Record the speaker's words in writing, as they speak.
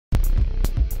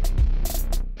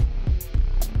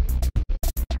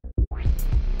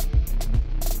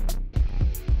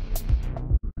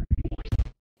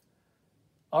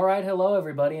All right, hello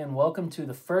everybody, and welcome to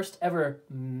the first ever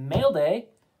mail day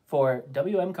for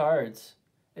WM Cards.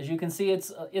 As you can see,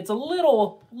 it's a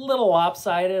little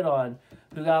lopsided on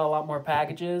who got a lot more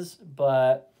packages,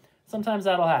 but sometimes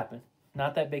that'll happen.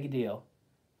 Not that big a deal.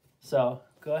 So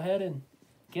go ahead and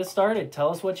get started. Tell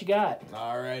us what you got.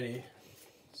 Alrighty.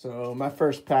 So my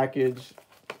first package.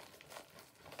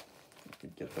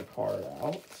 Get the card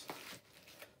out.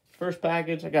 First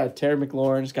package, I got a Terry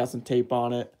McLaurin. It's got some tape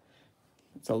on it.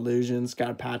 It's Illusions. Got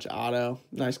a patch auto.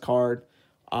 Nice card.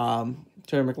 Terry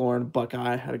McLaurin,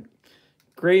 Buckeye, had a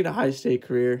great high state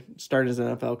career. Started his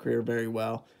NFL career very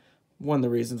well. One of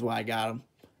the reasons why I got him.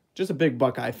 Just a big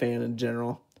Buckeye fan in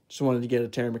general. Just wanted to get a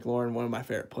Terry McLaurin, one of my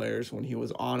favorite players when he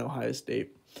was on Ohio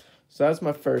State. So that's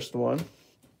my first one.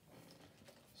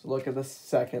 So look at the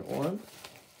second one.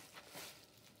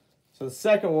 So the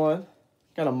second one,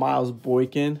 got a Miles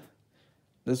Boykin.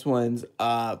 This one's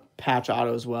patch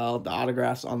auto as well. The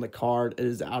autographs on the card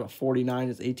is out of 49.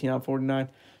 It's 18 out of 49.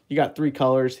 You got three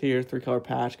colors here, three-color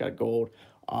patch. Got gold,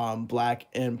 black,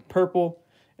 and purple.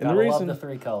 And Gotta love the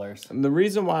three colors. And the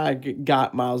reason why I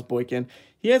got Miles Boykin,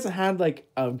 he hasn't had like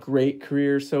a great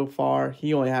career so far.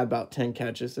 He only had about 10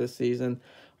 catches this season.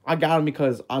 I got him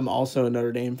because I'm also a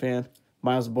Notre Dame fan.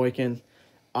 Miles Boykin,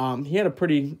 he had a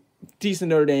pretty decent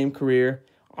Notre Dame career.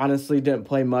 Honestly, didn't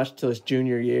play much till his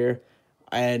junior year.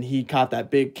 And he caught that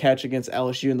big catch against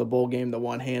LSU in the bowl game, the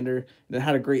one-hander. And then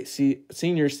had a great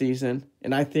senior season.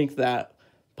 And I think that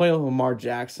playing with Lamar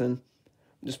Jackson,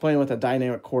 just playing with a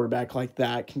dynamic quarterback like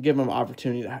that, can give him an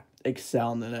opportunity to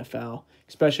excel in the NFL,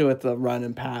 especially with the run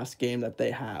and pass game that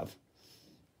they have.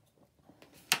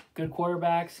 Good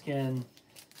quarterbacks can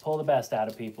pull the best out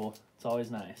of people. It's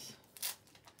always nice.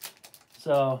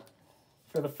 So,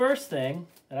 for the first thing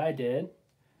that I did,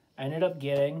 I ended up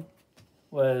getting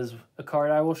was a card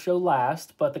I will show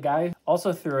last, but the guy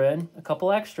also threw in a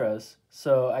couple extras.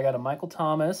 So I got a Michael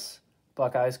Thomas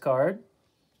Buckeyes card.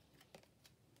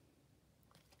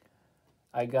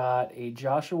 I got a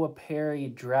Joshua Perry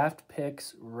Draft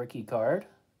Picks rookie card.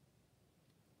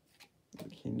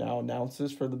 He now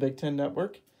announces for the Big Ten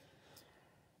Network.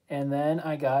 And then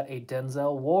I got a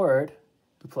Denzel Ward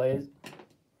who plays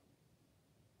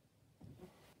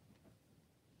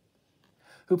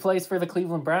for the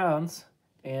Cleveland Browns,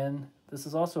 and this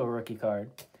is also a rookie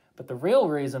card. But the real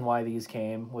reason why these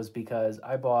came was because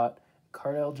I bought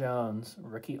Cardale Jones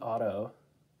rookie auto.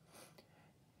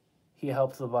 He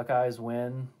helped the Buckeyes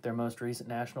win their most recent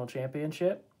national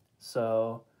championship,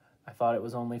 so I thought it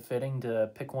was only fitting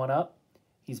to pick one up.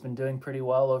 He's been doing pretty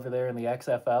well over there in the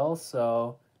XFL,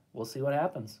 so we'll see what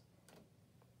happens.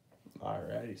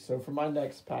 Alrighty, so for my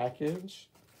next package,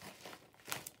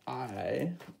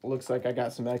 looks like I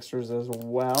got some extras as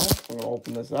well. I'm going to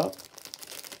open this up.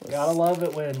 Gotta love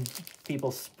it when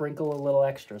people sprinkle a little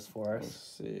extras for us.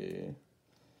 Let's see.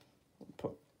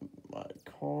 Put my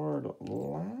card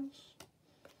last.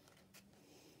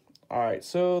 Alright,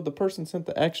 so the person sent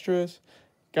the extras.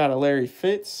 Got a Larry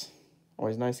Fitz.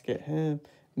 Always nice to get him.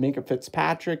 Minkah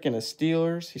Fitzpatrick and the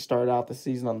Steelers. He started out the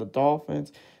season on the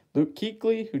Dolphins. Luke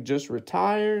Kuechly, who just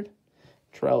retired.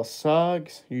 Terrell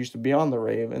Suggs, who used to be on the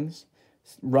Ravens.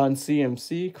 Run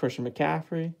CMC, Christian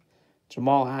McCaffrey.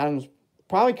 Jamal Adams,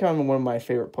 probably kind of one of my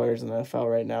favorite players in the NFL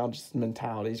right now. Just his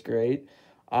mentality's great.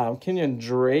 Kenyon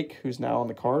Drake, who's now on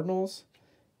the Cardinals.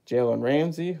 Jalen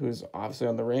Ramsey, who's obviously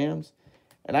on the Rams.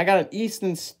 And I got an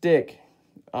Easton Stick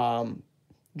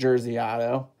jersey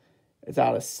auto. It's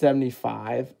out of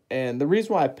 75. And the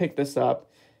reason why I picked this up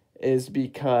is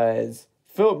because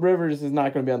Phillip Rivers is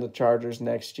not going to be on the Chargers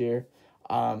next year.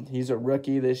 He's a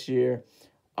rookie this year.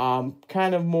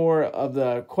 Kind of more of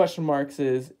the question marks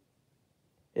is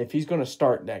if he's going to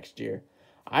start next year.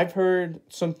 I've heard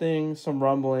some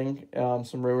rumbling,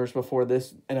 some rumors before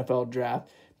this NFL draft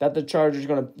that the Chargers are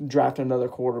going to draft another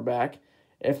quarterback.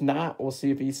 If not, we'll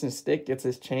see if Easton Stick gets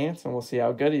his chance, and we'll see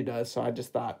how good he does. So I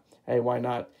just thought, hey, why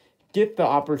not get the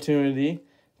opportunity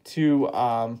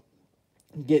to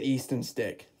get Easton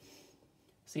Stick.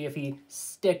 See if he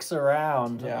sticks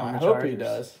around. Yeah, on the I hope Chargers. he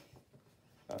does.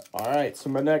 All right, so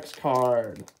my next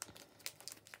card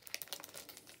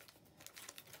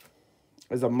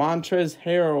is a Montrezl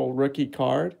Harrell rookie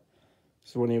card.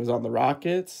 So when he was on the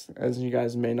Rockets, as you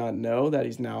guys may not know, that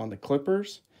he's now on the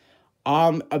Clippers.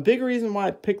 A big reason why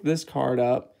I picked this card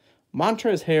up,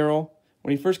 Montrezl Harrell,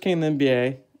 when he first came to the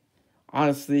NBA,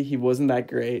 honestly, he wasn't that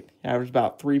great. He averaged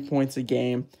about 3 points a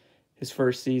game his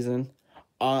first season.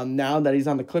 Now that he's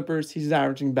on the Clippers, he's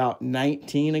averaging about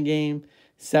 19 a game,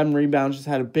 7 rebounds, just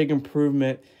had a big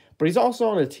improvement. But he's also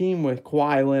on a team with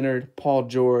Kawhi Leonard, Paul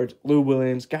George, Lou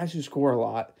Williams, guys who score a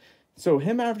lot. So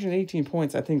him averaging 18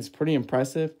 points, I think is pretty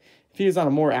impressive. If he was on a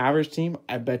more average team,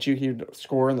 I bet you he'd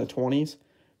score in the 20s.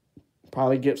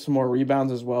 Probably get some more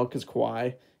rebounds as well because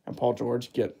Kawhi and Paul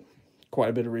George get quite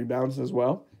a bit of rebounds as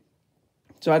well.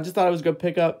 So I just thought it was a good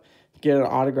pickup to get an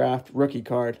autographed rookie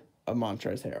card of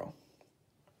Montrezl Harrell.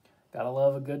 Gotta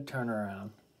love a good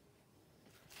turnaround.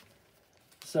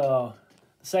 So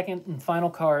the second and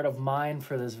final card of mine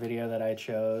for this video that I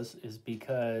chose is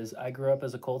because I grew up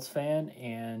as a Colts fan,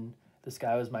 and this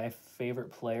guy was my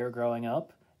favorite player growing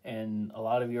up. And a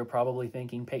lot of you are probably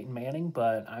thinking Peyton Manning,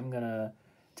 but I'm going to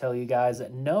tell you guys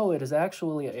that no, it is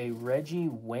actually a Reggie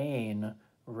Wayne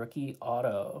rookie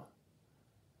auto.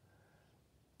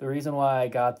 The reason why I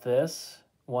got this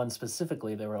one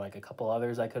specifically, there were like a couple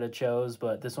others I could have chose,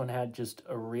 but this one had just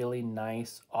a really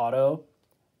nice auto.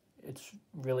 It's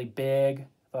really big. I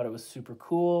thought it was super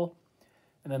cool.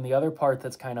 And then the other part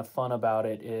that's kind of fun about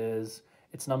it is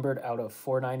it's numbered out of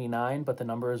 499, but the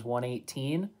number is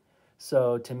 118.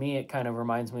 So to me, it kind of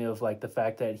reminds me of like the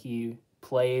fact that he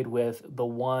played with the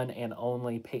one and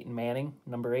only Peyton Manning,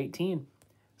 number 18.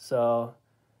 So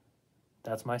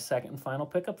that's my second and final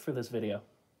pickup for this video.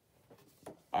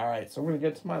 All right, so we're going to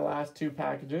get to my last two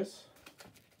packages.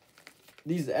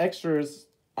 These extras,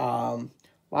 a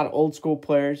lot of old school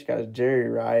players. You got a Jerry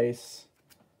Rice,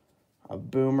 a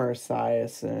Boomer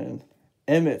Esiason,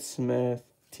 Emmitt Smith,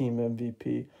 team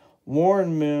MVP,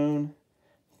 Warren Moon,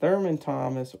 Thurman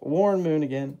Thomas, Warren Moon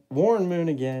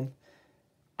again,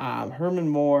 Herman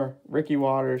Moore, Ricky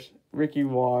Waters,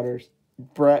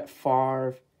 Brett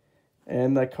Favre,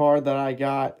 and the card that I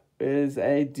got is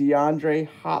a DeAndre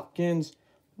Hopkins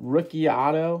rookie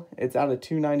auto. It's out of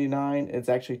 299. It's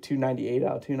actually 298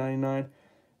 out of 299.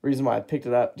 Reason why I picked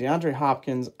it up, DeAndre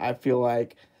Hopkins, I feel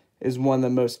like, is one of the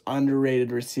most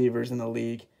underrated receivers in the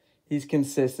league. He's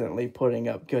consistently putting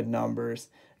up good numbers,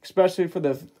 especially for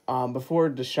the before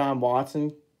Deshaun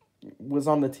Watson was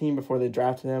on the team before they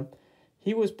drafted him.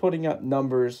 He was putting up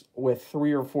numbers with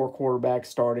 3 or 4 quarterbacks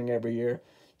starting every year,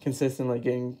 consistently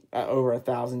getting over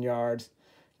 1,000 yards,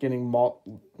 getting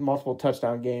multiple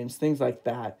touchdown games, things like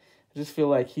that. I just feel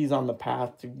like he's on the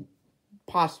path to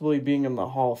possibly being in the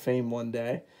Hall of Fame one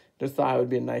day. Just thought it would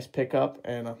be a nice pickup,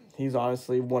 and he's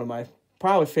honestly one of my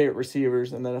probably favorite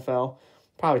receivers in the NFL,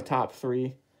 probably top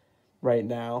 3 right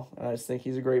now. And I just think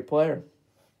he's a great player.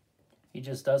 He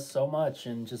just does so much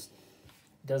and just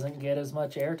doesn't get as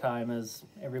much airtime as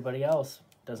everybody else.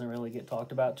 Doesn't really get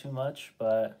talked about too much,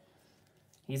 but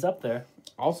he's up there.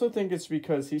 I also think it's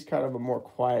because he's kind of a more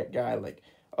quiet guy. Like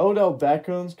Odell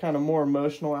Beckham's kind of more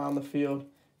emotional out on the field.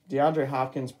 DeAndre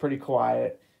Hopkins pretty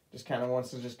quiet. Just kind of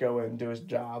wants to just go in and do his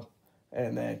job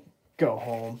and then go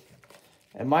home.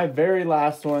 And my very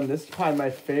last one, this is probably my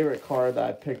favorite card that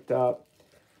I picked up.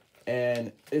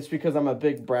 And it's because I'm a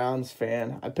big Browns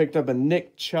fan. I picked up a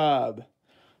Nick Chubb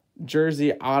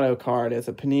jersey auto card. It's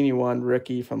a Panini One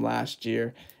rookie from last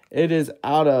year. It is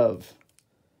out of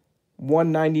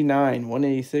 199,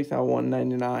 186 out of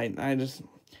 199. I just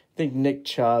think Nick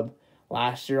Chubb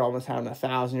last year almost having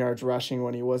 1,000 yards rushing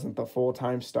when he wasn't the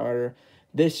full-time starter.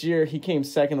 This year, he came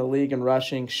second in the league in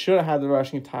rushing. Should have had the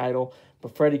rushing title,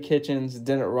 but Freddie Kitchens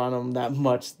didn't run him that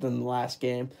much than the last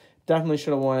game. Definitely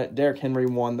should have won it. Derrick Henry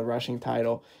won the rushing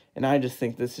title. And I just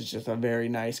think this is just a very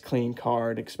nice, clean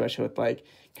card, especially with, like,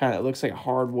 kind of, it looks like a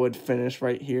hardwood finish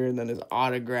right here. And then his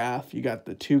autograph. You got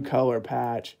the 2-color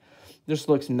patch. Just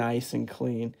looks nice and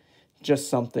clean. Just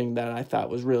something that I thought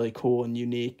was really cool and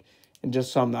unique. And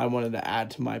just something I wanted to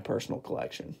add to my personal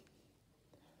collection.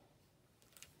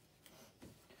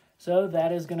 So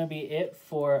that is going to be it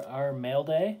for our mail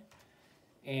day.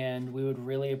 And we would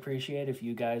really appreciate if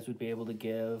you guys would be able to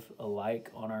give a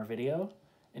like on our video.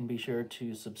 And be sure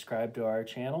to subscribe to our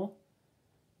channel.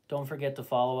 Don't forget to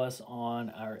follow us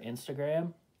on our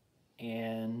Instagram.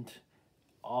 And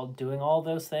doing all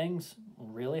those things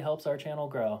really helps our channel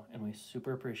grow. And we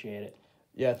super appreciate it.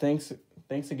 Yeah, thanks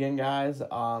again, guys.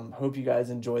 Hope you guys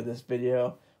enjoyed this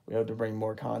video. We hope to bring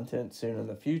more content soon in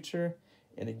the future.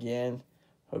 And again,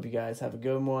 hope you guys have a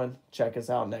good one. Check us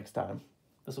out next time.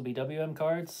 This will be WM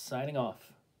Cards signing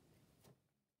off.